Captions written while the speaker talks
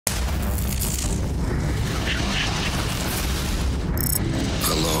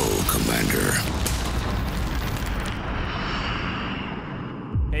Commander.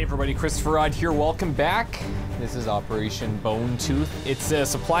 Hey everybody, ChristopherOdd here. Welcome back. This is Operation Bone Tooth. It's a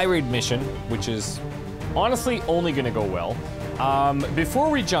supply raid mission, which is honestly only gonna go well. Before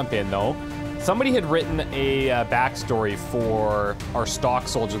we jump in though, somebody had written a backstory for our stock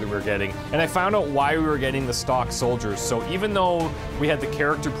soldier that we were getting, and I found out why we were getting the stock soldiers. So even though we had the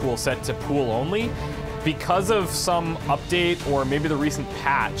character pool set to pool only, because of some update or maybe the recent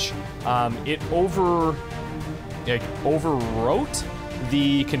patch, it overwrote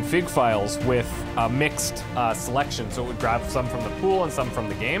the config files with a mixed selection. So it would grab some from the pool and some from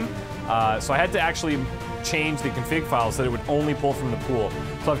the game. So I had to actually change the config files so that it would only pull from the pool.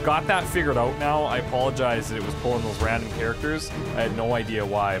 So I've got that figured out now. I apologize that it was pulling those random characters. I had no idea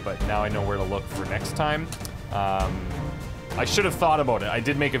why, but now I know where to look for next time. I should have thought about it. I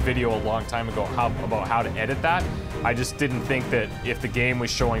did make a video a long time ago about how to edit that. I just didn't think that if the game was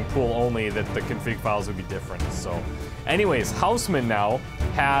showing pool only that the config files would be different. So anyways, Houseman now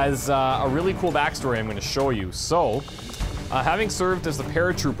has a really cool backstory I'm going to show you. So having served as the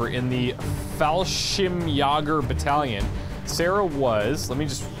paratrooper in the Fallschirmjäger Battalion, Sarah was, let me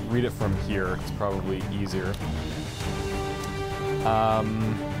just read it from here, it's probably easier.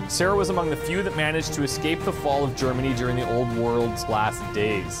 Sarah was among the few that managed to escape the fall of Germany during the old world's last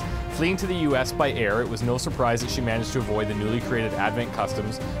days. Fleeing to the US by air, it was no surprise that she managed to avoid the newly created Advent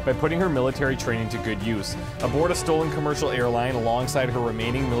customs by putting her military training to good use. Aboard a stolen commercial airline alongside her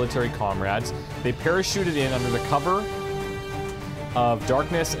remaining military comrades, they parachuted in under the cover of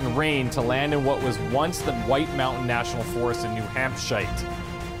darkness and rain to land in what was once the White Mountain National Forest in New Hampshire.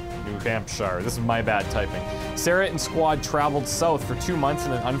 This is my bad typing. Sarah and squad traveled south for 2 months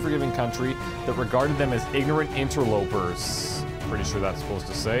in an unforgiving country that regarded them as ignorant interlopers. Pretty sure that's supposed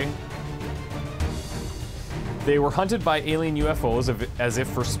to say. They were hunted by alien UFOs as if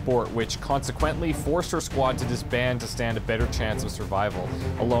for sport, which consequently forced her squad to disband to stand a better chance of survival.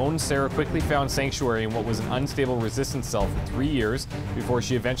 Alone, Sarah quickly found sanctuary in what was an unstable resistance cell for 3 years before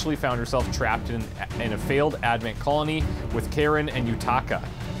she eventually found herself trapped in a failed Advent colony with Karen and Yutaka.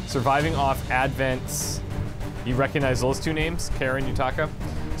 Surviving off Advent's... You recognize those two names? Karen, Yutaka?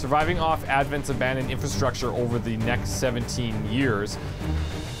 Surviving off Advent's abandoned infrastructure over the next 17 years,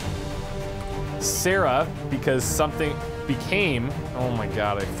 Sarah, because something became, oh my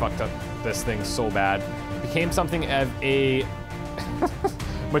god, I fucked up this thing so bad, became something of a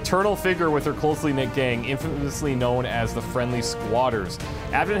maternal figure with her closely knit gang, infamously known as the Friendly Squatters.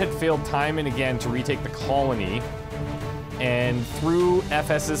 Advent had failed time and again to retake the colony, and through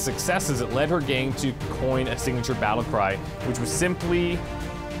FS's successes, it led her gang to coin a signature battle cry, which was simply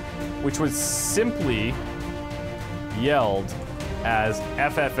yelled as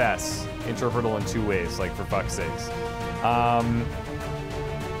FFS, interpretable in 2 ways, like for fuck's sakes.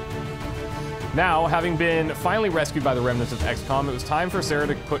 Now, having been finally rescued by the remnants of XCOM, it was time for Sarah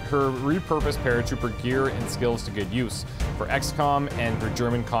to put her repurposed paratrooper gear and skills to good use for XCOM and her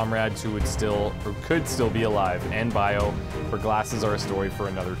German comrades who could still be alive. End bio. Her glasses are a story for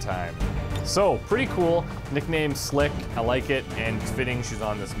another time. So, pretty cool. Nickname Slick. I like it, and it's fitting she's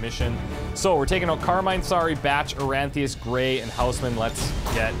on this mission. So, we're taking out Carmine, Sari, Batch, Aranthius, Gray, and Houseman. Let's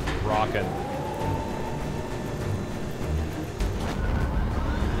get rockin'.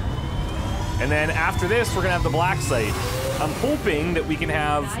 And then after this, we're gonna have the black site. I'm hoping that we can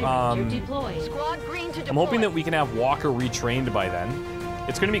have, I'm hoping that we can have Walker retrained by then.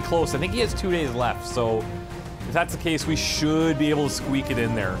 It's gonna be close. I think he has 2 days left, so if that's the case, we should be able to squeak it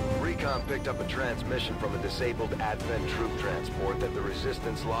in there. Recon picked up a transmission from a disabled Advent troop transport that the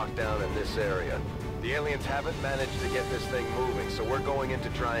Resistance locked down in this area. The aliens haven't managed to get this thing moving, so we're going in to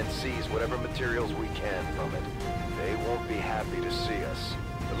try and seize whatever materials we can from it. They won't be happy to see us.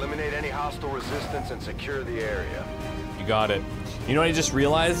 Eliminate any hostile resistance and secure the area. You got it. You know what I just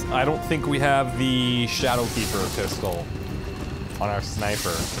realized? I don't think we have the Shadowkeeper pistol on our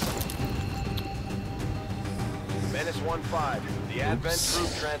sniper. Menace 1-5. The Advent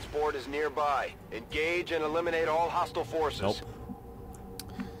troop transport is nearby. Engage and eliminate all hostile forces. Nope.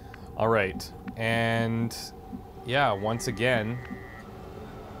 Alright. And yeah, once again,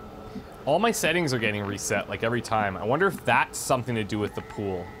 all my settings are getting reset, like every time. I wonder if that's something to do with the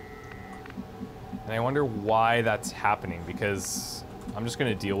pool. And I wonder why that's happening, because I'm just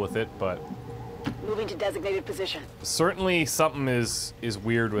gonna deal with it, but... Moving to designated position. Certainly something is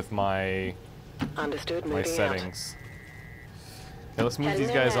weird with my... Understood, my settings. Okay, let's move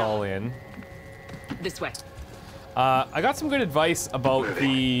these guys all in. This way. I got some good advice about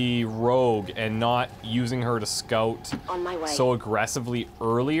the rogue and not using her to scout On my way. so aggressively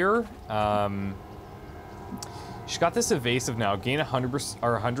earlier. She's got this evasive now. Gain 100%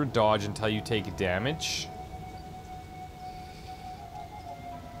 or 100 dodge until you take damage.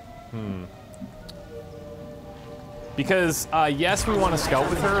 Because, yes, we want to scout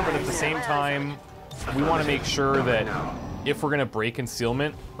with her, but at the same time, we want to make sure that if we're going to break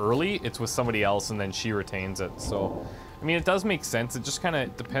concealment early, it's with somebody else and then she retains it. So, I mean, it does make sense. It just kind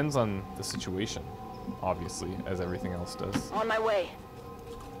of depends on the situation, obviously, as everything else does. On my way.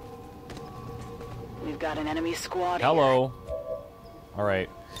 We've got an enemy squad Hello. All right.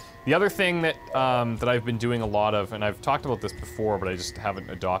 The other thing that that I've been doing a lot of, and I've talked about this before, but I just haven't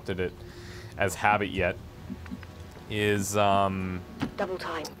adopted it as habit yet, is Double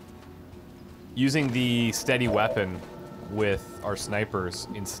time. using the steady weapon with our snipers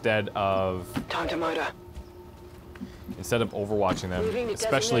instead of Time to murder. overwatching them, Moving to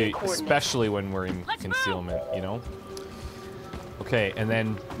especially designated coordinates. especially when we're in concealment, you know. Okay, and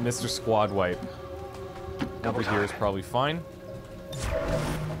then Mr. Squad Wipe over here is probably fine.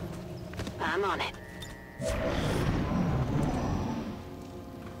 I'm on it.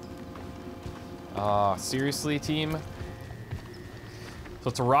 Seriously, team? So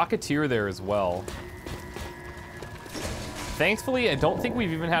it's a Rocketeer there as well. Thankfully, I don't think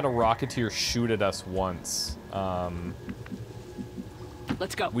we've even had a Rocketeer shoot at us once.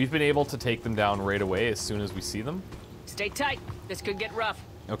 Let's go. We've been able to take them down right away as soon as we see them. Stay tight. This could get rough.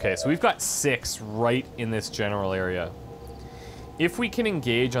 Okay, so we've got 6 right in this general area. If we can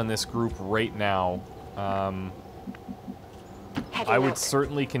engage on this group right now, I would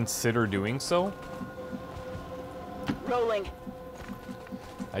certainly consider doing so. Rolling.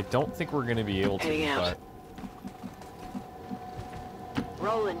 I don't think we're going to be able to, Heading out. but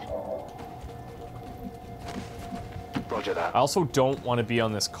Rolling. Roger that. I also don't want to be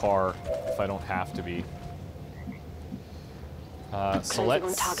on this car if I don't have to be. So Closing on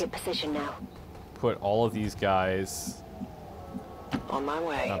let's target position now. put all of these guys On my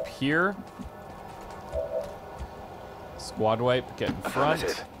way. up here. Squad Wipe, get in front.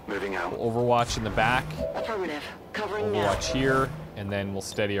 Affirmative. Moving out. Overwatch in the back. Affirmative. Covering now. Overwatch here, and then we'll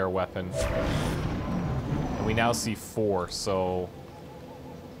steady our weapon. And we now see 4, so...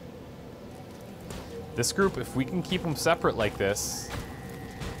 This group, if we can keep them separate like this...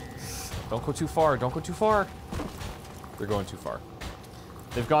 Don't go too far, don't go too far! They're going too far.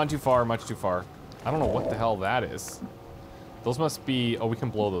 They've gone too far, much too far. I don't know what the hell that is. Those must be... Oh, we can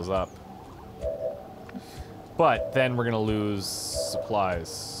blow those up. But then we're gonna lose supplies,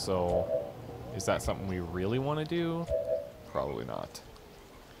 so... Is that something we really want to do? Probably not.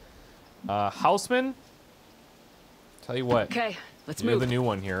 Houseman? Tell you what. Okay, let's You're move. the new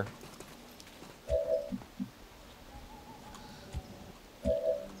one here.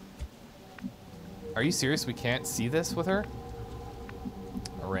 Are you serious? We can't see this with her?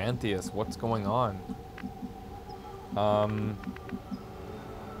 Aranthius, what's going on?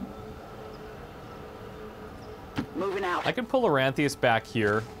 Moving out. I can pull Aranthius back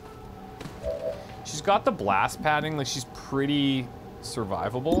here. She's got the blast padding, like she's pretty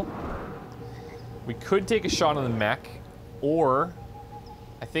survivable. We could take a shot on the mech, or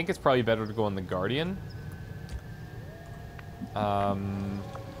I think it's probably better to go on the Guardian.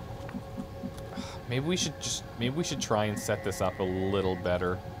 Maybe we should try and set this up a little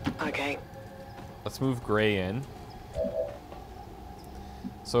better. Okay. Let's move Gray in.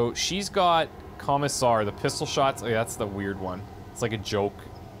 So she's got Commissar, the pistol shots. Oh, yeah, that's the weird one. It's like a joke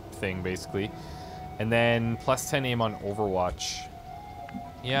thing, basically. And then plus 10 aim on Overwatch.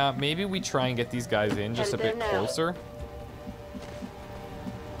 Yeah, maybe we try and get these guys in just a bit closer.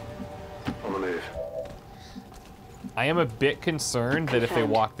 On the move. I am a bit concerned that if they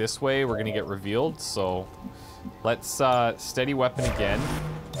walk this way, we're gonna get revealed, so let's steady weapon again.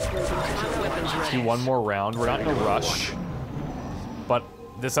 Do one more round. We're not in a rush, but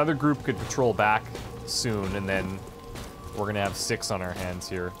this other group could patrol back soon, and then we're gonna have 6 on our hands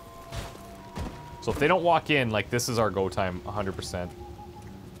here. So if they don't walk in, like, this is our go time, 100%.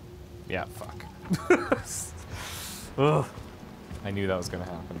 Yeah, fuck. Ugh. I knew that was gonna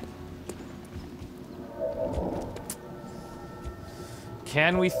happen.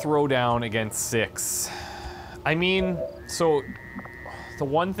 Can we throw down against 6? I mean, so the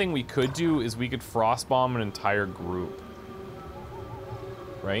one thing we could do is we could frost bomb an entire group.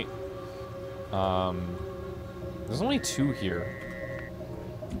 Right? There's only 2 here.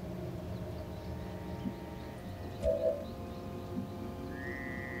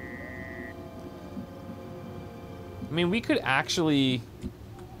 I mean, we could actually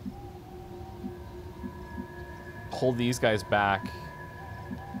hold these guys back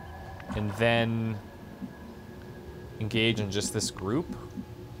and then engage in just this group.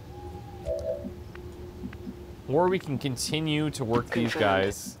 Or we can continue to work these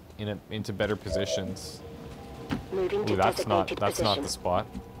guys into better positions. Moving to Ooh, that's not position. the spot.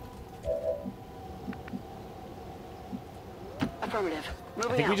 Affirmative. I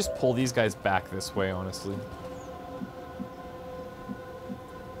Moving think we out. just pull these guys back this way, honestly.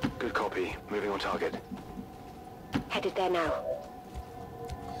 Good copy. Moving on target. Headed there now.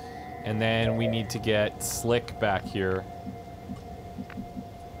 And then we need to get Slick back here.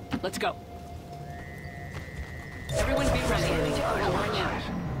 Let's go. Everyone be ready.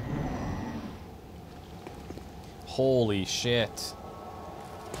 Holy shit.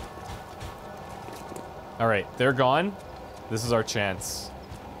 Alright, they're gone. This is our chance.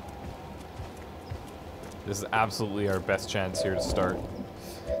 This is absolutely our best chance here to start.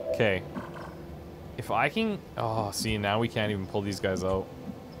 Okay. If I can... Oh, see, now we can't even pull these guys out.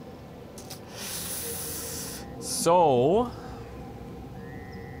 So...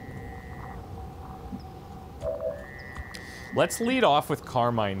 let's lead off with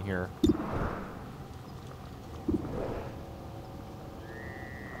Carmine here.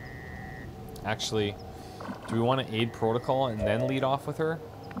 Actually, do we want to aid protocol and then lead off with her?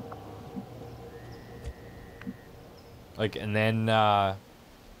 Like, and then,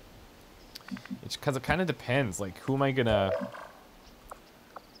 it's because it kind of depends. Like, who am I gonna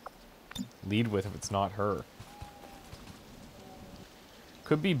lead with if it's not her?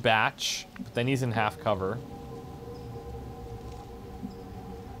 Could be Batch, but then he's in half cover.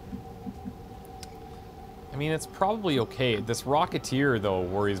 I mean, it's probably okay. This Rocketeer, though,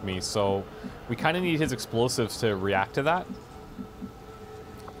 worries me, so we kind of need his explosives to react to that.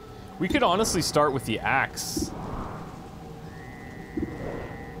 We could honestly start with the axe.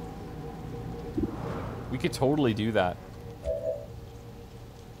 We could totally do that.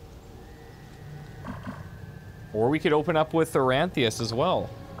 Or we could open up with Oranthius as well.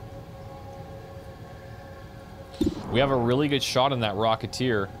 We have a really good shot on that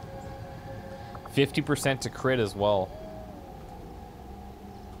Rocketeer. 50% to crit as well.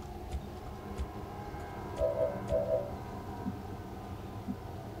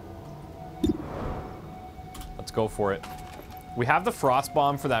 Let's go for it. We have the Frost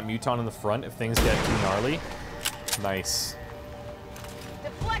Bomb for that Muton in the front if things get too gnarly. Nice.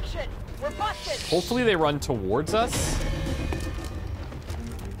 Deflection! We're busted! Hopefully they run towards us.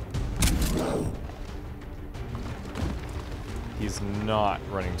 He's not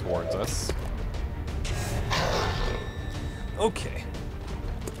running towards us. Okay.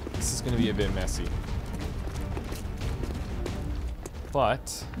 This is going to be a bit messy.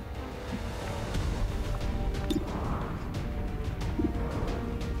 But...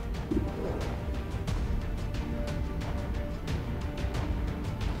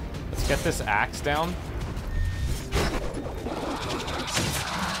 let's get this axe down.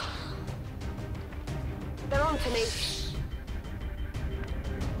 They're on to me.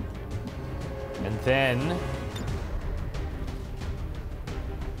 And then...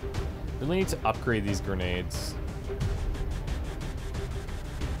 really need to upgrade these grenades.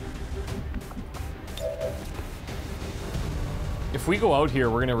 If we go out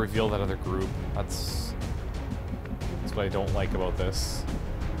here, we're gonna reveal that other group. That's what I don't like about this.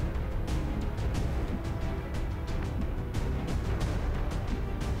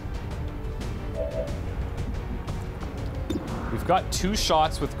 We've got 2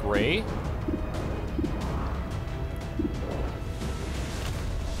 shots with Gray.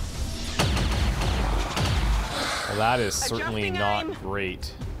 Well, that is certainly not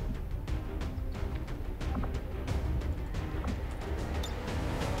great.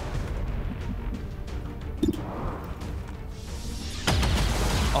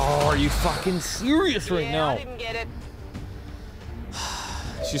 Oh, are you fucking serious right now? I didn't get it.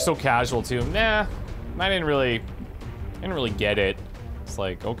 She's so casual too. Nah, I didn't really get it. It's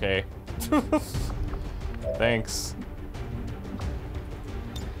like, okay. Thanks.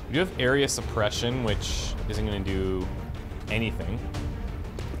 We do have area suppression, which isn't going to do anything.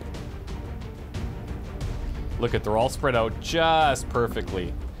 Look at, they're all spread out just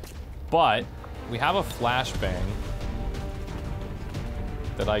perfectly. But we have a flashbang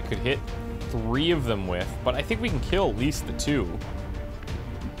that I could hit 3 of them with, but I think we can kill at least the 2.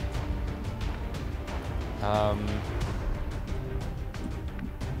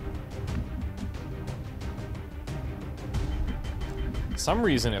 Some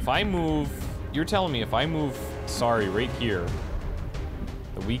reason, if I move, you're telling me if I move, sorry, right here,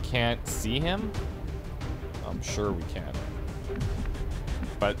 that we can't see him? I'm sure we can.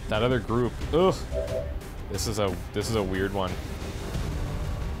 But that other group, ugh, this is a weird one.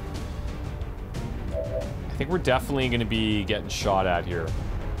 I think we're definitely going to be getting shot at here.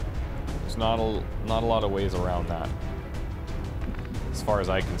 There's not a lot of ways around that, as far as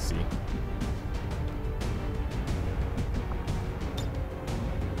I can see.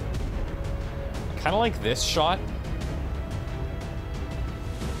 Kind of like this shot,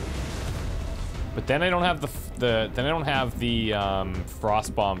 but then I don't have the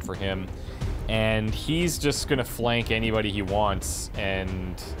frost bomb for him, and he's just gonna flank anybody he wants.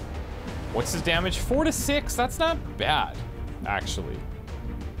 And what's his damage? 4 to 6. That's not bad, actually,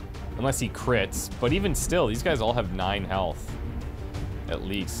 unless he crits. But even still, these guys all have 9 health, at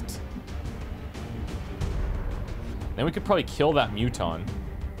least. Then we could probably kill that Muton.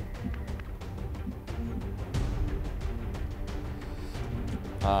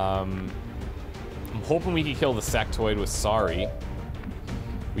 I'm hoping we can kill the Sectoid with Sorry.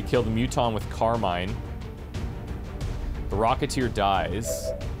 We kill the Muton with Carmine. The Rocketeer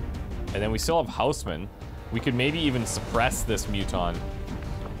dies. And then we still have Houseman. We could maybe even suppress this Muton.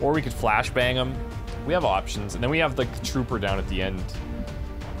 Or we could flashbang him. We have options. And then we have like the Trooper down at the end.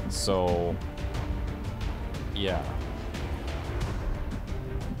 So, yeah.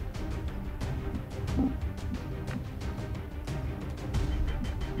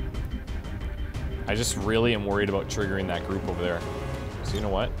 I just really am worried about triggering that group over there. So you know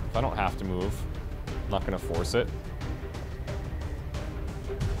what? If I don't have to move, I'm not gonna force it.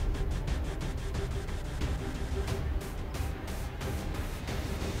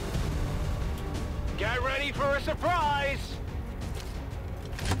 Get ready for a surprise!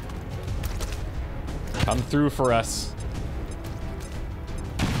 Come through for us.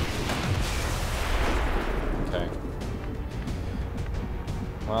 Okay.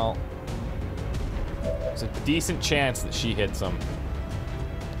 Well, there's a decent chance that she hits him.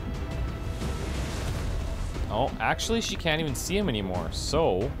 Oh, actually, she can't even see him anymore,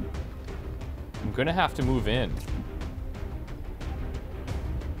 so I'm gonna have to move in.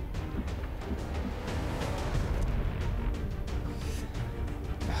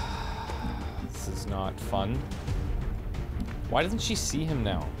 This is not fun. Why doesn't she see him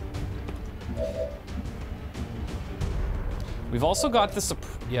now? We've also got this.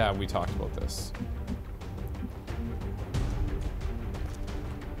 Yeah, we talked about this.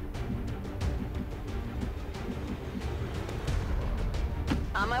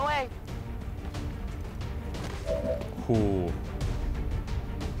 On my way. Ooh.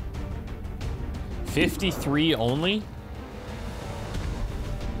 53 only?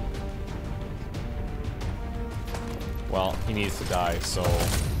 Well, he needs to die, so...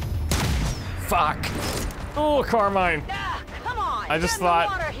 Fuck! Oh, Carmine! Ah, come on. I just get in the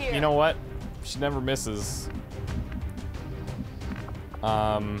water thought, here. you know what? She never misses.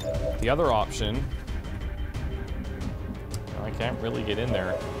 The other option... I can't really get in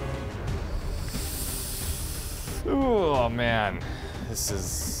there. Oh, man. This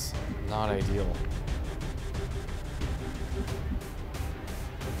is not ideal.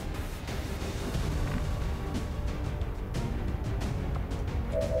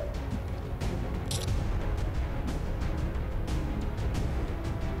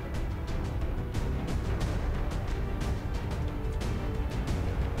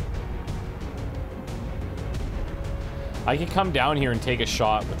 I can come down here and take a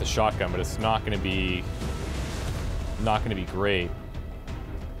shot with the shotgun, but it's not gonna be great.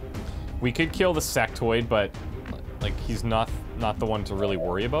 We could kill the Sectoid, but like he's not the one to really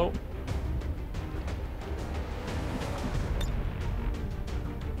worry about.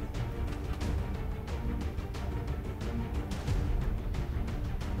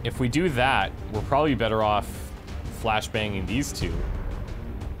 If we do that, we're probably better off flashbanging these two.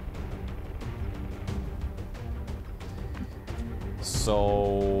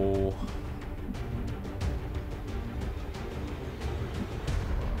 So...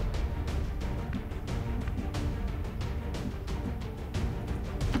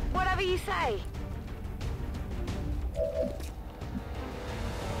 Whatever you say.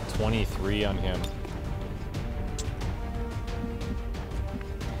 23 on him.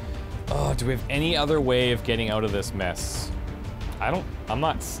 Oh, do we have any other way of getting out of this mess?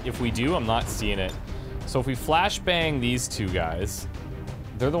 If we do, I'm not seeing it. So if we flashbang these two guys,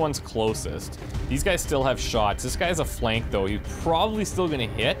 they're the ones closest. These guys still have shots. This guy's a flank though. He's probably still gonna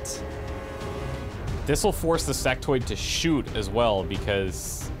hit. This will force the Sectoid to shoot as well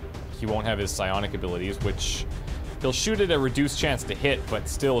because he won't have his psionic abilities, which he'll shoot at a reduced chance to hit, but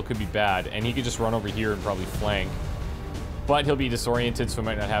still it could be bad. And he could just run over here and probably flank. But he'll be disoriented, so he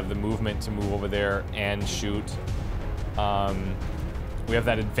might not have the movement to move over there and shoot. We have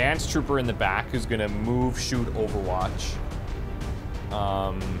that advanced trooper in the back who's gonna move, shoot, overwatch.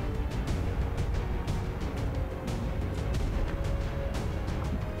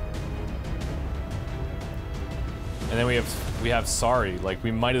 And then we have sorry. Like, we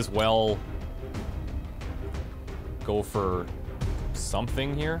might as well go for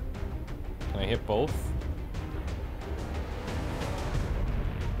something here. Can I hit both?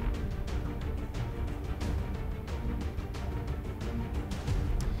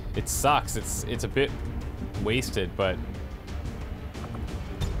 It sucks. It's a bit wasted, but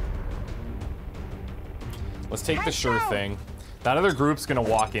let's take the sure thing. That other group's gonna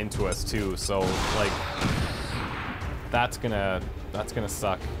walk into us too, so like that's gonna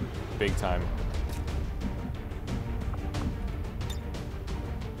suck big time.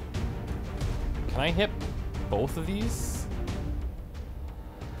 Can I hit both of these?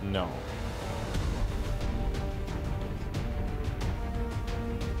 No.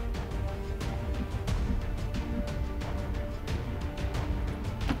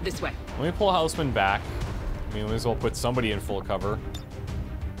 This way. Let me pull Houseman back. I mean, we may as well put somebody in full cover.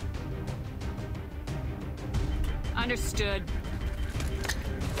 Understood.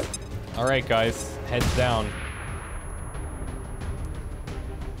 All right, guys, heads down.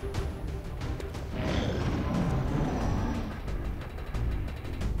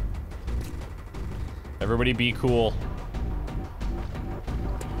 Everybody be cool.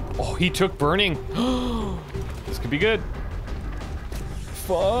 Oh, he took burning. This could be good.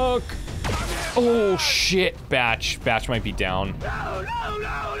 Fuck. Oh shit, Batch might be down. No, no,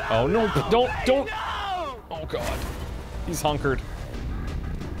 no, no, Oh no, don't. no! Oh god. He's hunkered.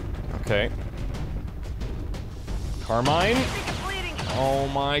 Okay. Carmine. I think it's bleeding. Oh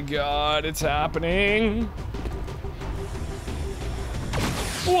my god, it's happening.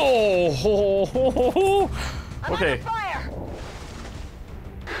 Whoa. I'm Okay. under fire.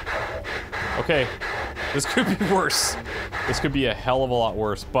 Okay. This could be worse. This could be a hell of a lot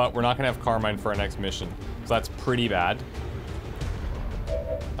worse, but we're not gonna have Carmine for our next mission. So that's pretty bad.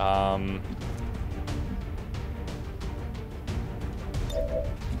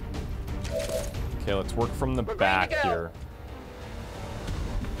 Okay, let's work from the back here.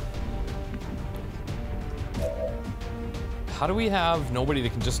 How do we have nobody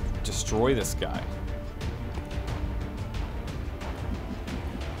that can just destroy this guy?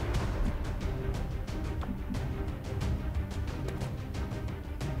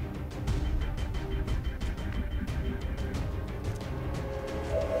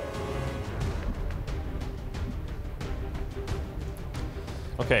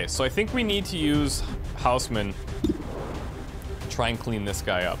 Okay, so I think we need to use Houseman to try and clean this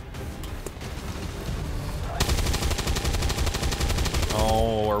guy up.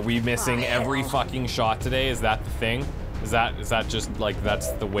 Oh, are we missing every fucking shot today? Is that the thing? Is that just like that's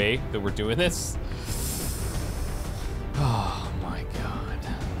the way that we're doing this? Oh my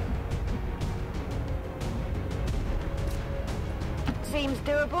god. Seems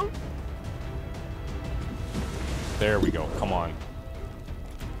doable. There we go. Come on.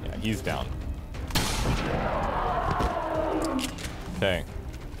 Yeah, he's down. Okay.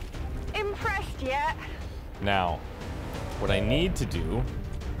 Impressed yet? Now, what I need to do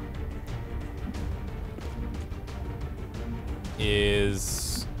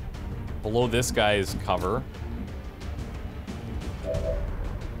is below this guy's cover.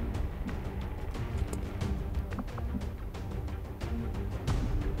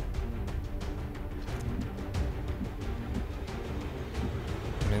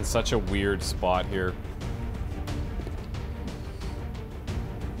 I'm in such a weird spot here.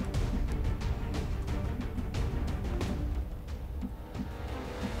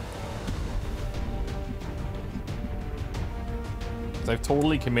 I've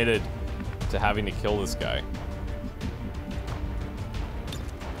totally committed to having to kill this guy.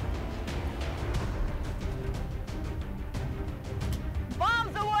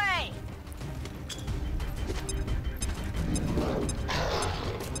 Bombs away!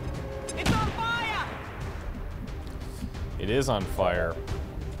 It's on fire! It is on fire.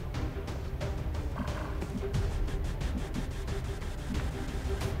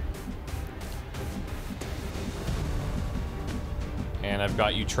 And I've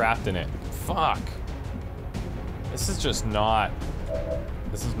got you trapped in it. Fuck. This is just not...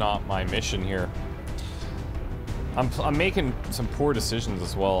 This is not my mission here. I'm making some poor decisions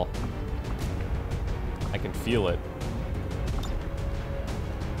as well. I can feel it.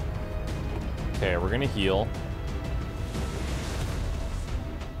 Okay, we're gonna heal.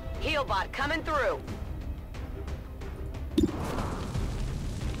 Healbot coming through.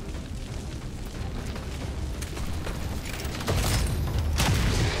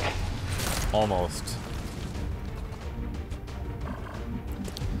 Almost.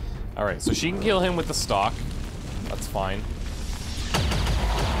 Alright, so she can kill him with the stock. That's fine.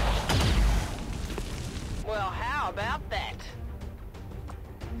 Well, howdy. How about that?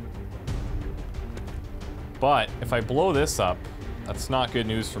 But if I blow this up, that's not good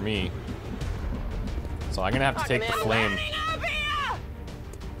news for me. So I'm gonna have to take the flame.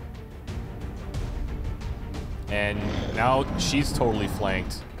 And now she's totally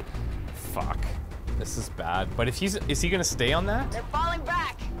flanked. Fuck. This is bad. But if is he gonna stay on that? They're falling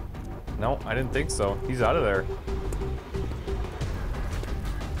back. No, I didn't think so. He's out of there.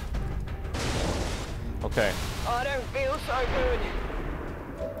 Okay. I don't feel so good.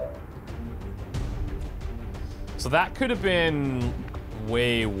 So that could have been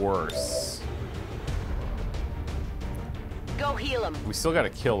way worse. Go heal him. We still gotta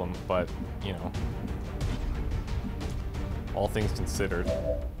kill him, but, you know. All things considered.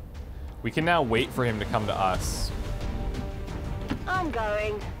 We can now wait for him to come to us. I'm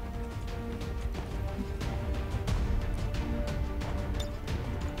going.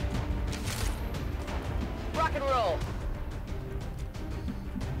 Rock and roll.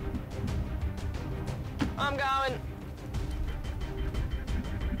 I'm going.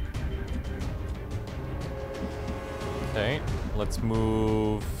 Okay, let's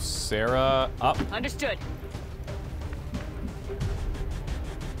move Sarah up. Understood.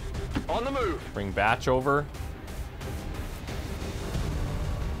 On the move. Bring Batch over.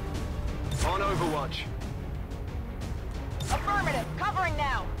 On Overwatch. Affirmative. Covering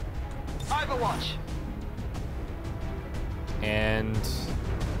now. Overwatch. And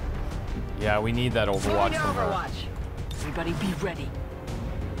yeah, we need that Overwatch from her. Overwatch. Everybody be ready.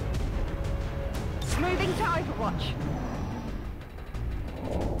 Moving to Overwatch.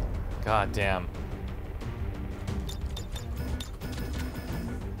 God damn.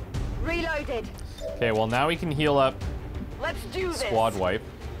 Reloaded. Okay, well now we can heal up Let's do this. squad wipe.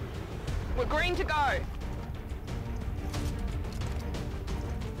 We're green to go.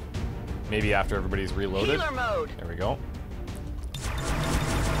 Maybe after everybody's reloaded. Healer mode. There we go.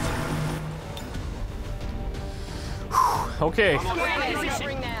 Whew, okay.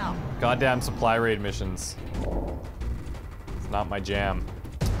 Covering now. Goddamn supply raid missions. It's not my jam.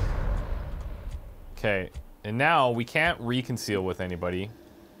 Okay, and now we can't reconceal with anybody.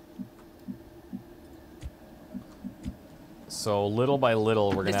 So little by little,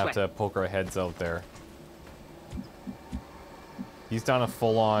 we're gonna This have way. to poke our heads out there. He's done a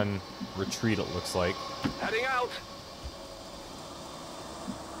full-on retreat, it looks like. Heading out.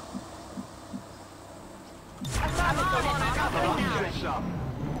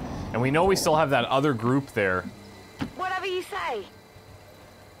 And we know we still have that other group there. Whatever you say.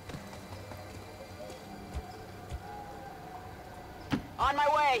 On my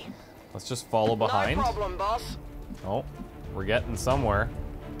way. Let's just follow behind. No problem, boss. Oh, we're getting somewhere.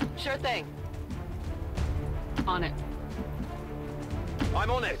 Sure thing. On it. I'm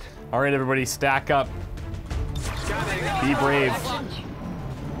on it. All right, everybody, stack up. Scanning. Be brave.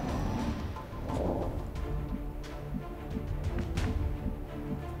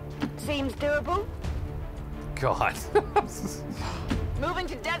 Seems doable. God. Moving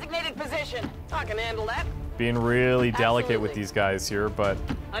to designated position. I can handle that. Being really delicate with Absolutely. these guys here, but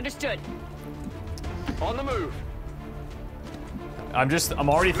Understood. On the move. I'm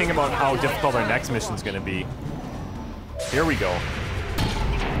already thinking about how difficult our next mission's gonna be. Here we go.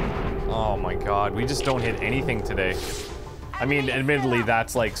 Oh my god, we just don't hit anything today. I mean, admittedly,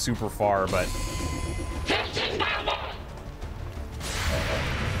 that's like super far, but...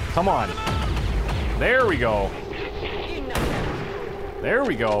 Come on. There we go. You know. There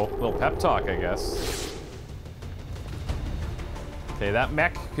we go. Little pep talk, I guess. Okay, that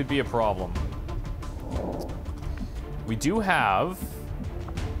mech could be a problem. We do have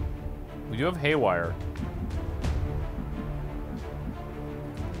Haywire.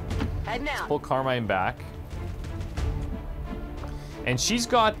 Head now. Pull Carmine back. And she's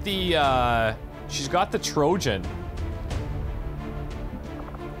got the Trojan.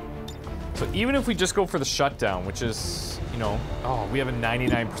 So even if we just go for the shutdown, which is, you know, oh, we have a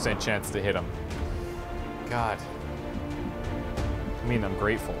 99% chance to hit him. God. I mean, I'm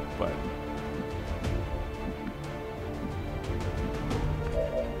grateful, but...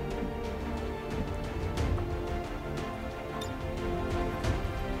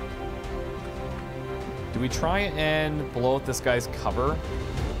 Do we try and blow out this guy's cover?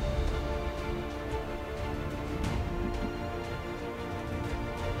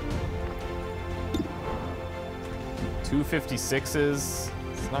 .256s.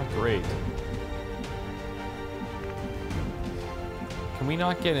 It's not great. Can we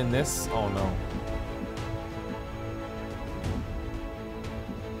not get in this? Oh no.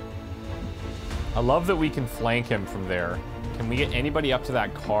 I love that we can flank him from there. Can we get anybody up to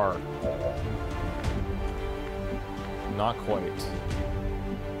that car? not quite.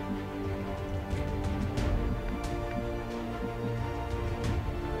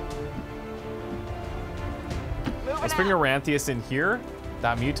 Let's bring Aranthius in here.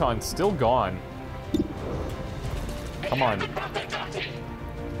 That Muton's still gone. Come on.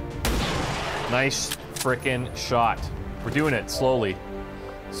 Nice frickin' shot. We're doing it slowly.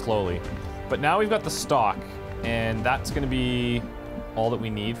 Slowly. But now we've got the stock, and that's gonna be all that we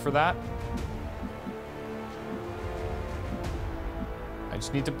need for that. I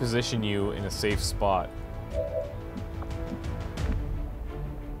just need to position you in a safe spot.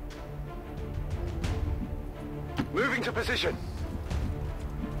 Moving to position.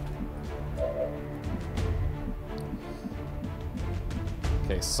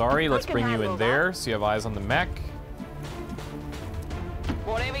 Okay, sorry, let's bring you in there so you have eyes on the mech.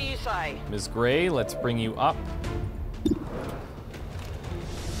 Whatever you say. Ms. Gray, let's bring you up.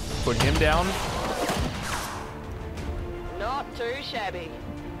 Put him down. Not too shabby.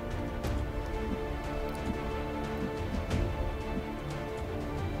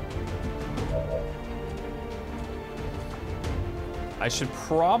 I should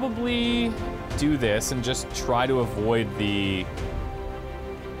probably do this and just try to avoid the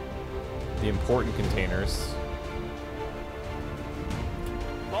important containers.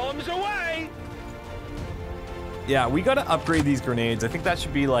 Bombs away! Yeah, we gotta upgrade these grenades. I think that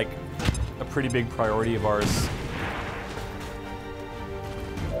should be like a pretty big priority of ours.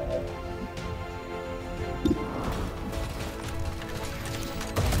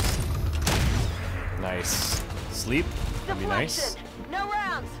 Nice. Sleep. That'd be nice. No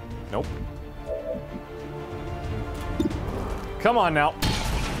rounds. Nope. Come on now.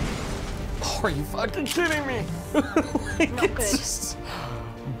 Oh, are you fucking kidding me? Like, Not it's good. just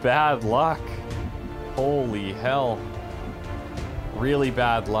bad luck. Holy hell. Really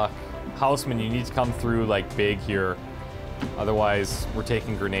bad luck. Houseman, you need to come through like big here. Otherwise, we're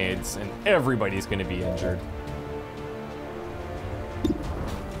taking grenades and everybody's gonna be injured.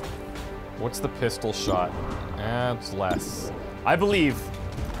 What's the pistol shot? It's less. I believe.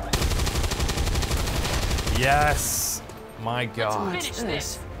 Yes. My God. Finish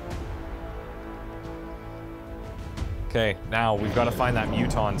this. Okay, now we've got to find that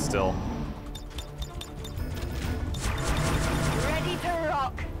Muton still. Ready to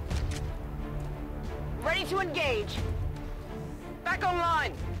rock. Ready to engage. Back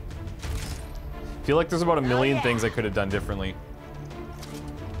online. I feel like there's about a million yeah. things I could have done differently.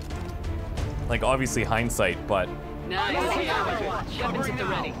 Like, obviously hindsight, but Nice. Weapons at the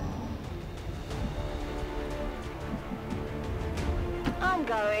ready. I'm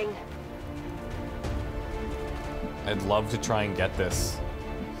going. I'd love to try and get this.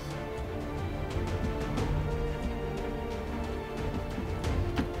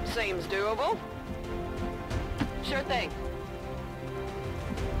 Seems doable. Sure thing.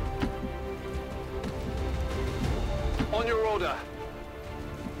 On your order.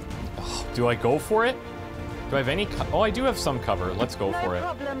 Oh, do I go for it? Do I have any oh, I do have some cover. Let's go for No it.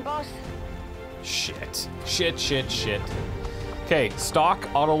 problem, boss. Shit. Shit, shit, shit. Okay, stock,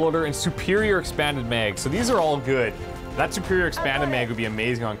 autoloader, and superior expanded mag. So these are all good. That superior expanded mag would be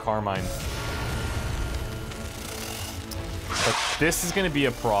amazing on Carmine. But this is gonna be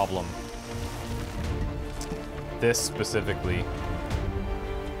a problem. This specifically.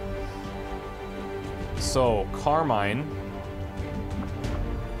 So, Carmine.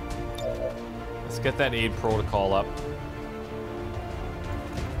 Let's get that aid protocol up.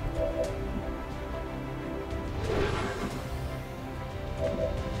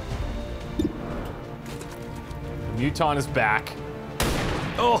 Muton is back.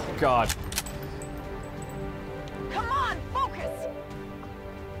 Oh, God. Come on, focus.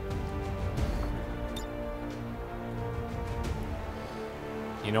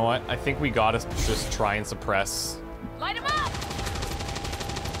 You know what? I think we gotta just try and suppress. Light him up!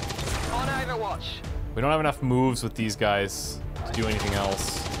 On Overwatch. We don't have enough moves with these guys to do anything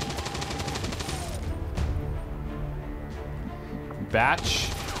else. Batch.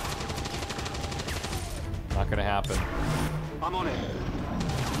 Not gonna happen. I'm on it.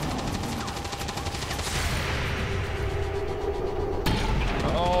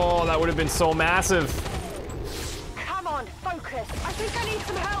 Oh, that would have been so massive. Come on, focus. I think I need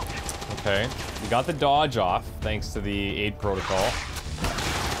some help. Okay, we got the dodge off thanks to the aid protocol.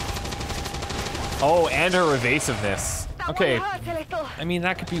 Oh, and her evasiveness. That Okay, one hurt a little. I mean,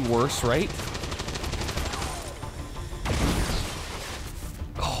 that could be worse, right?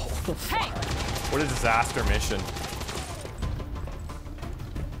 Oh, Hey! what a disaster mission.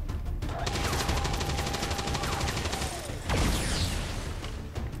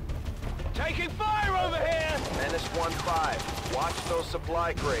 Taking fire over here! Menace 1-5. Watch those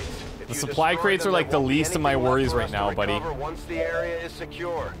supply crates. If The you supply destroy crates them, are like there the won't be least of my anything left worries for right us to now, buddy. recover once the area is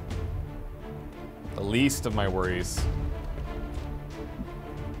secure. The least of my worries.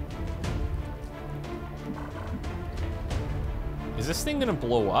 Is this thing gonna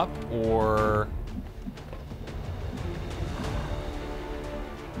blow up, or...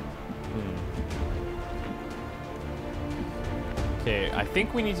 Okay, I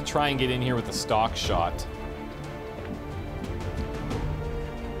think we need to try and get in here with a stock shot.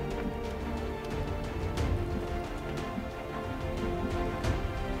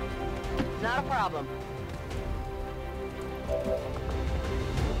 Not a problem.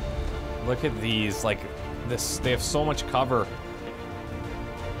 Look at these, like, this, they have so much cover.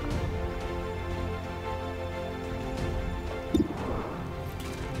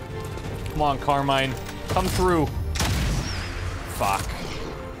 Come on, Carmine, come through. Fuck.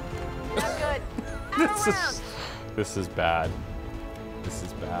 Not good. This is bad. This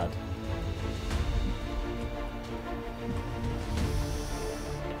is bad.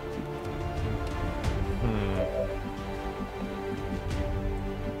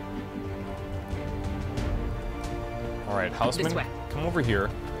 All right, Houseman, This way. come over here.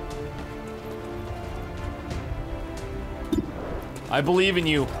 I believe in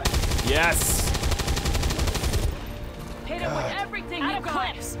you. Yes. Hit him with everything you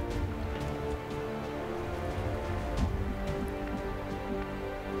got. Clips.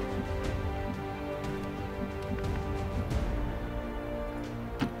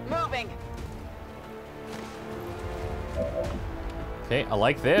 Moving. Okay, I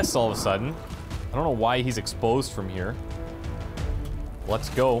like this all of a sudden. I don't know why he's exposed from here. Let's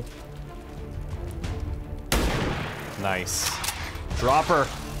go. Nice. Dropper.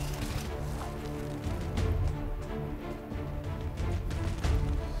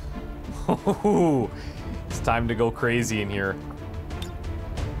 It's time to go crazy in here.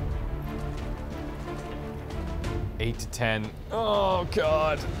 8 to 10. Oh,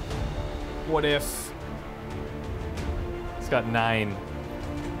 God. What if? It's got 9.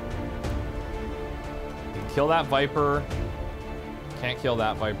 Kill that Viper. Can't kill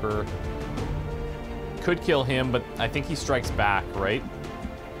that Viper. Could kill him, but I think he strikes back, right?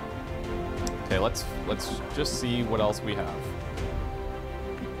 Okay, let's just see what else we have.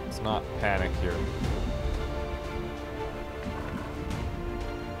 Let's not panic here.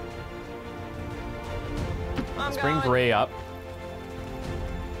 Let's bring Gray up.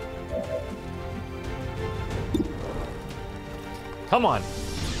 Come on.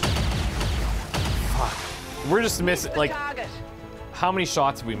 Fuck. We're just missing, like, how many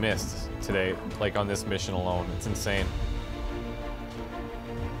shots have we missed today, like, on this mission alone? It's insane.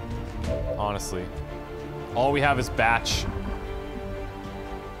 Honestly. All we have is Batch.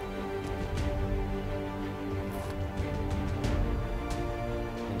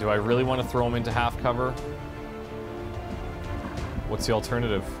 And do I really want to throw him into half cover? What's the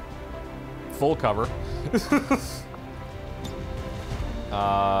alternative? Full cover.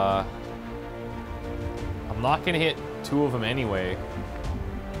 I'm not gonna hit 2 of them anyway.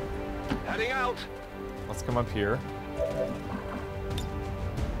 Heading out. Let's come up here.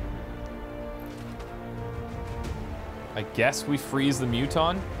 I guess we freeze the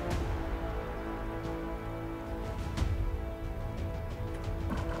Muton.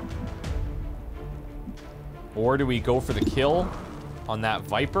 Or do we go for the kill on that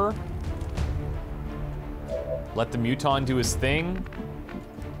Viper? Let the Muton do his thing.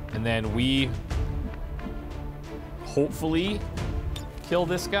 And then we hopefully kill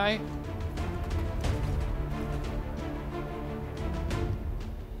this guy.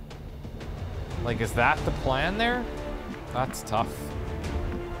 Like, is that the plan there? That's tough.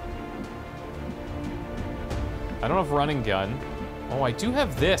 I don't have running gun. Oh, I do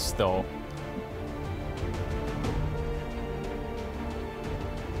have this, though.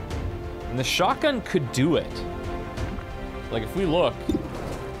 And the shotgun could do it. Like, if we look,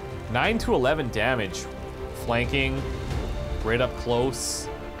 9 to 11 damage. Flanking, right up close.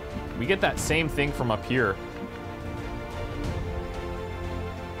 We get that same thing from up here.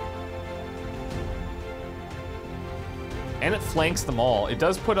 And it flanks them all. It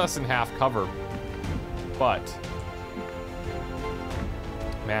does put us in half cover. But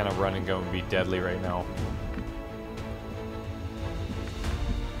man, a run and gun would be deadly right now.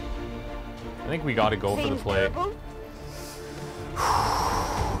 I think we gotta go for the play.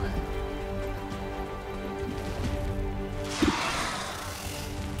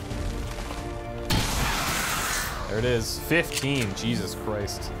 There it is, 15, Jesus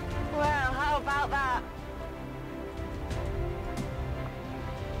Christ. Well, how about that?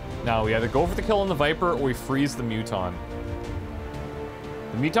 Now, we either go for the kill on the Viper or we freeze the Muton.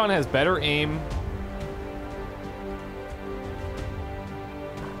 The Muton has better aim.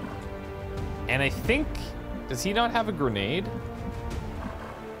 And I think... Does he not have a grenade?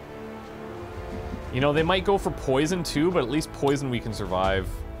 You know, they might go for poison too, but at least poison we can survive.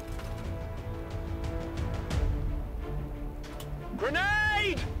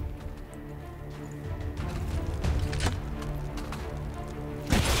 Grenade!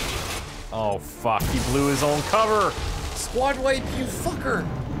 Oh, fuck. He blew his own cover. Squad wipe, you fucker.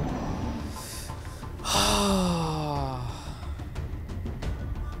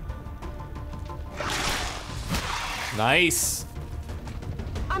 Nice.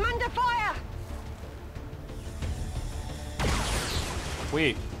 I'm under fire!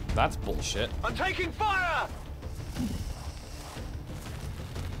 Wait, that's bullshit. I'm taking fire!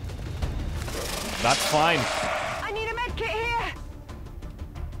 That's fine. I need a med kit here!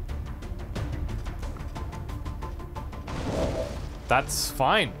 That's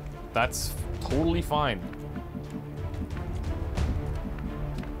fine. That's totally fine.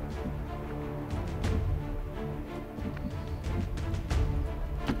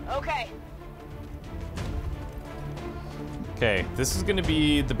 Okay. Okay, this is gonna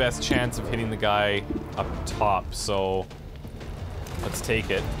be the best chance of hitting the guy up top, so let's take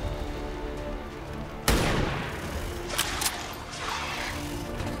it.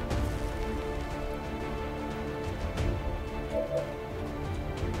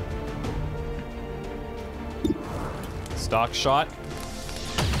 Stock shot.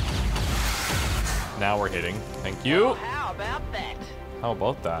 Now we're hitting. Thank you. Oh, how about that? How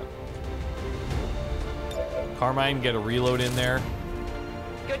about that? Carmine, get a reload in there.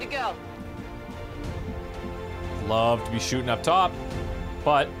 Good to go. Love to be shooting up top,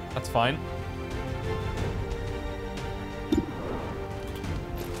 but that's fine.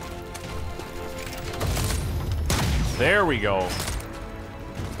 There we go.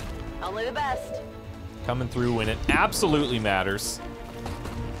 Only the best. Coming through when it absolutely matters.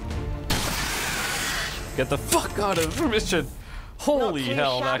 Get the fuck out of the mission. Holy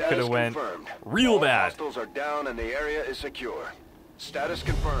hell, that could have went real bad. Hostiles are down and the area is secure. Status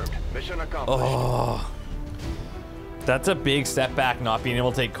confirmed. Mission accomplished. Oh. That's a big setback not being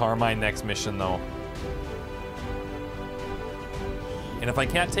able to take Carmine next mission though. And if I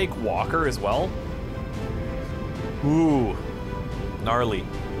can't take Walker as well. Ooh. Gnarly.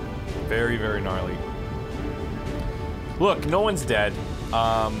 Very, very gnarly. Look, no one's dead.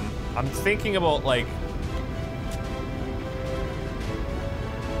 I'm thinking about like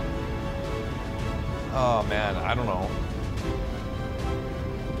oh man, I don't know.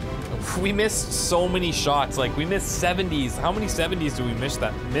 We missed so many shots. Like we missed 70s. How many 70s do we miss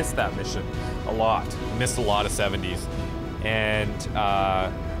that mission? A lot. We missed a lot of 70s. And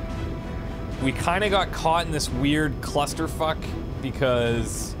we kind of got caught in this weird clusterfuck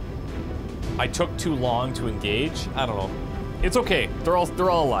because I took too long to engage. I don't know. It's okay. They're all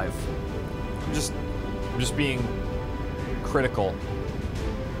alive. I'm just being critical.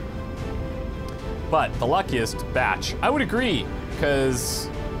 But the luckiest batch, I would agree, because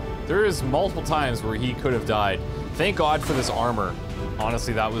there is multiple times where he could have died. Thank God for this armor.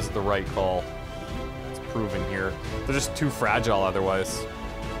 Honestly, that was the right call. It's proven here. They're just too fragile otherwise.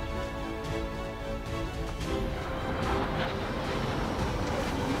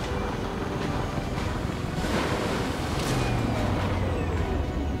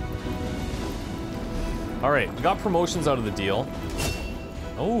 All right, we got promotions out of the deal.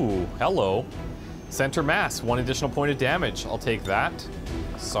 Oh, hello. Center mass, 1 additional point of damage. I'll take that.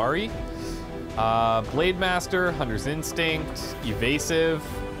 Sorry. Blade Master, Hunter's Instinct, Evasive.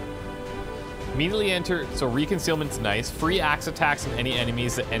 Immediately enter, so reconcealment's nice. Free axe attacks on any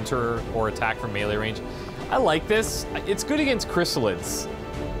enemies that enter or attack from melee range. I like this. It's good against chrysalids.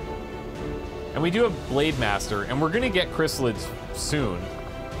 And we do have Blade Master, and we're gonna get chrysalids soon.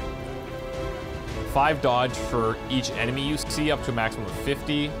 5 dodge for each enemy you see, up to a maximum of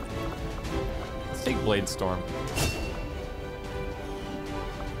 50. Let's take Blade Storm.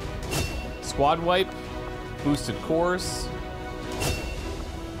 Squad wipe, boosted cores.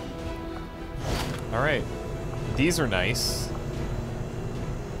 All right, these are nice.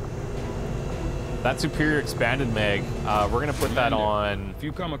 That superior expanded mag, we're gonna put that on. If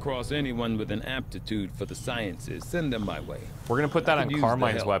you come across anyone with an aptitude for the sciences, send them my way. We're gonna put that on could use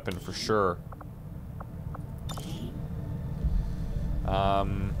Carmine's the help. weapon for sure.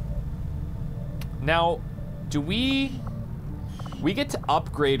 Now, do we get to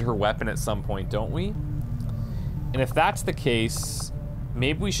upgrade her weapon at some point, don't we? And if that's the case,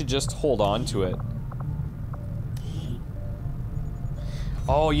 maybe we should just hold on to it.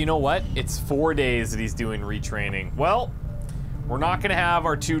 Oh, you know what? It's 4 days that he's doing retraining. Well, we're not gonna have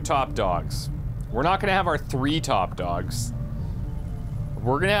our 2 top dogs. We're not gonna have our 3 top dogs.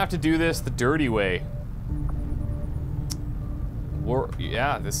 We're gonna have to do this the dirty way.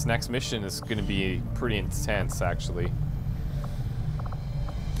 Yeah, this next mission is gonna be pretty intense, actually.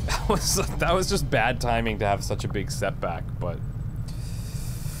 That was just bad timing to have such a big setback, but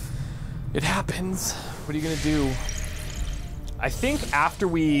it happens. What are you gonna do? I think after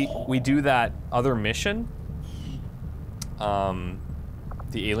we do that other mission, the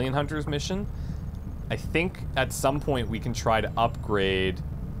Alien Hunters mission, I think at some point we can try to upgrade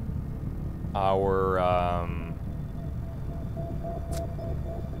our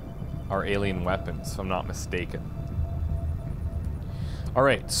alien weapons, if I'm not mistaken. All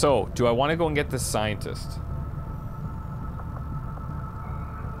right, so do I want to go and get this scientist?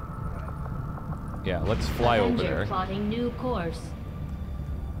 Yeah, let's fly over there. Plotting new course.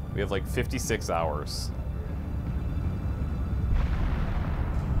 We have like 56 hours.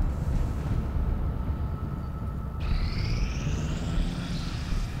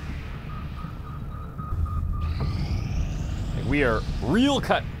 Like we are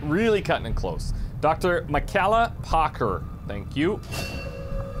really cutting it close. Dr. Michaela Parker, thank you.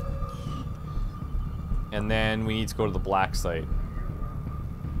 And then we need to go to the black site.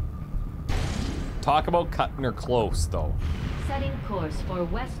 Talk about cutting her close, though. Setting course for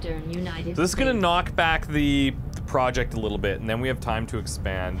Western United States. So this is gonna knock back the project a little bit, and then we have time to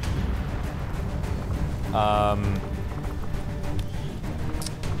expand.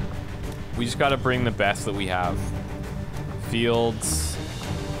 We just gotta bring the best that we have. Fields,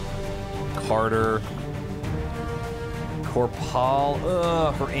 Carter, Corpal.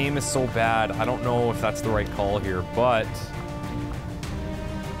 Ugh, her aim is so bad. I don't know if that's the right call here, but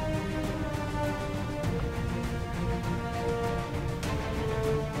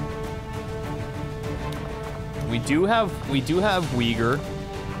we do have Uyghur,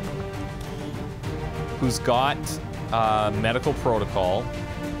 who's got medical protocol.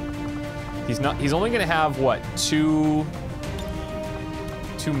 He's only gonna have what, two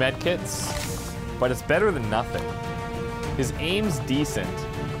med kits, but it's better than nothing. His aim's decent,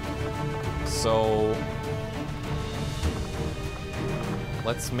 so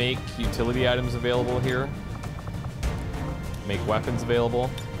let's make utility items available here. Make weapons available.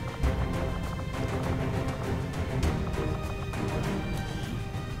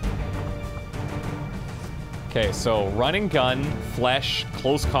 Okay, so run and gun, flesh,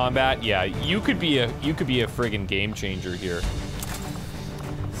 close combat. Yeah, you could be a friggin' game changer here.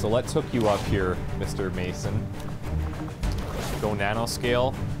 So let's hook you up here, Mr. Mason. Go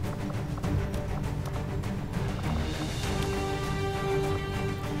nanoscale.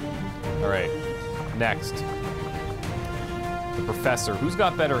 All right, next. The professor. Who's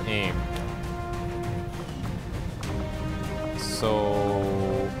got better aim?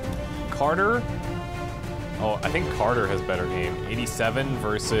 So Carter. Oh, I think Carter has better aim. 87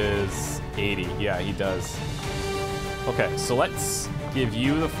 versus 80. Yeah, he does. Okay, so let's give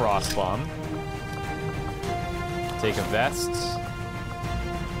you the frost bomb. Take a vest.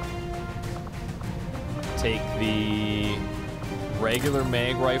 Take the regular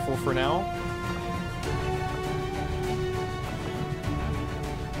mag rifle for now.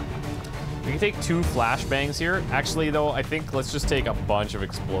 We can take 2 flashbangs here. Actually, though, I think let's just take a bunch of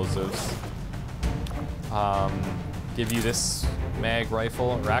explosives. Give you this mag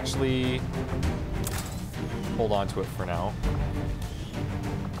rifle, or actually hold on to it for now.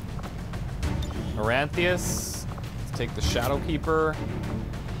 Aranthius, let's take the Shadow Keeper.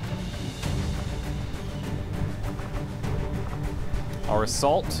 Our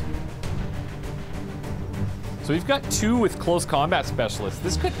assault. So we've got 2 with close combat specialists.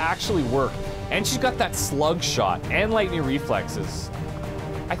 This could actually work. And she's got that slug shot and lightning reflexes.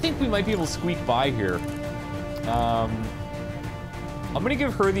 I think we might be able to squeak by here. I'm gonna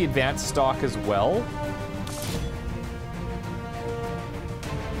give her the advanced stock as well.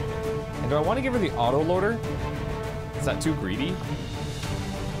 And do I want to give her the autoloader? Is that too greedy?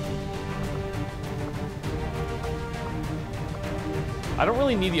 I don't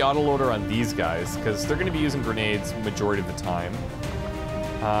really need the autoloader on these guys because they're gonna be using grenades majority of the time.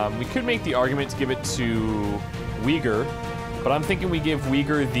 We could make the argument to give it to Uyghur, but I'm thinking we give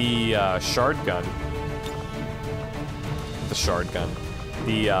Uyghur the shard gun. The shard gun,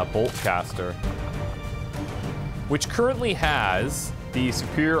 the bolt caster, which currently has the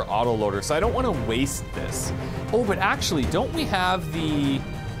superior autoloader, so I don't want to waste this. Oh, but actually, don't we have the...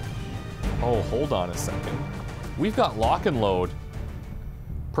 Oh, hold on a second. We've got lock and load.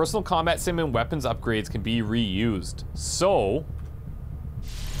 Personal combat sim and weapons upgrades can be reused. So,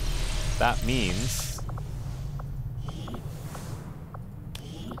 that means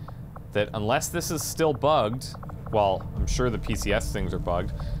that unless this is still bugged, well, I'm sure the PCS things are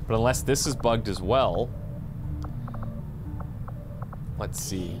bugged, but unless this is bugged as well, let's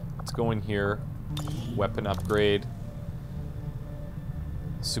see. Let's go in here. Weapon upgrade.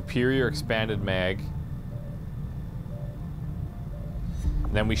 Superior expanded mag.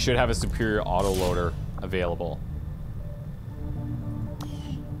 And then we should have a superior autoloader available.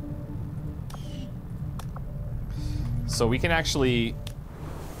 So we can actually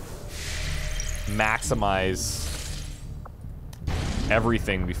maximize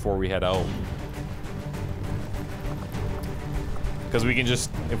everything before we head out. Because we can just,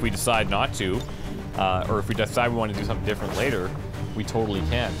 if we decide not to, or if we decide we want to do something different later, we totally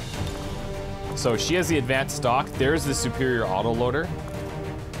can. So she has the advanced stock. There's the superior autoloader.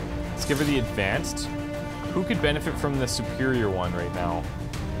 Let's give her the advanced. Who could benefit from the superior one right now?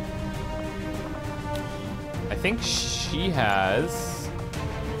 I think she has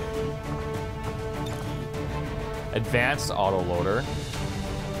advanced autoloader.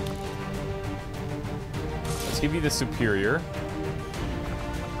 Let's give you the superior.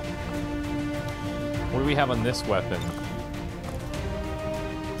 What do we have on this weapon?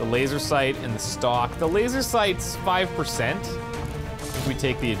 The laser sight and the stock. The laser sight's 5%. If we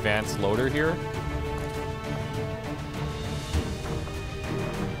take the advanced loader here.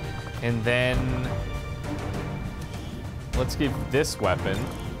 And then let's give this weapon.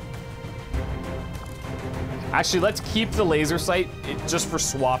 Actually, let's keep the laser sight just for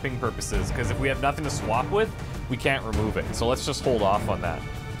swapping purposes, because if we have nothing to swap with, we can't remove it. So let's just hold off on that.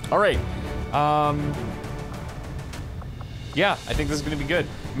 All right. Yeah, I think this is going to be good.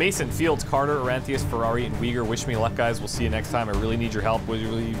 Mason, Fields, Carter, Aranthius, Ferrari, and Uyghur, wish me luck, guys. We'll see you next time. I really need your help. We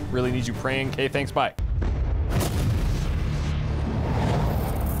really need you praying. Okay, thanks. Bye.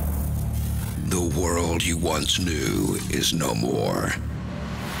 The world you once knew is no more.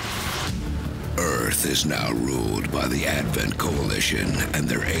 Earth is now ruled by the Advent Coalition and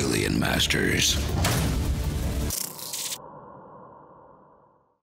their alien masters.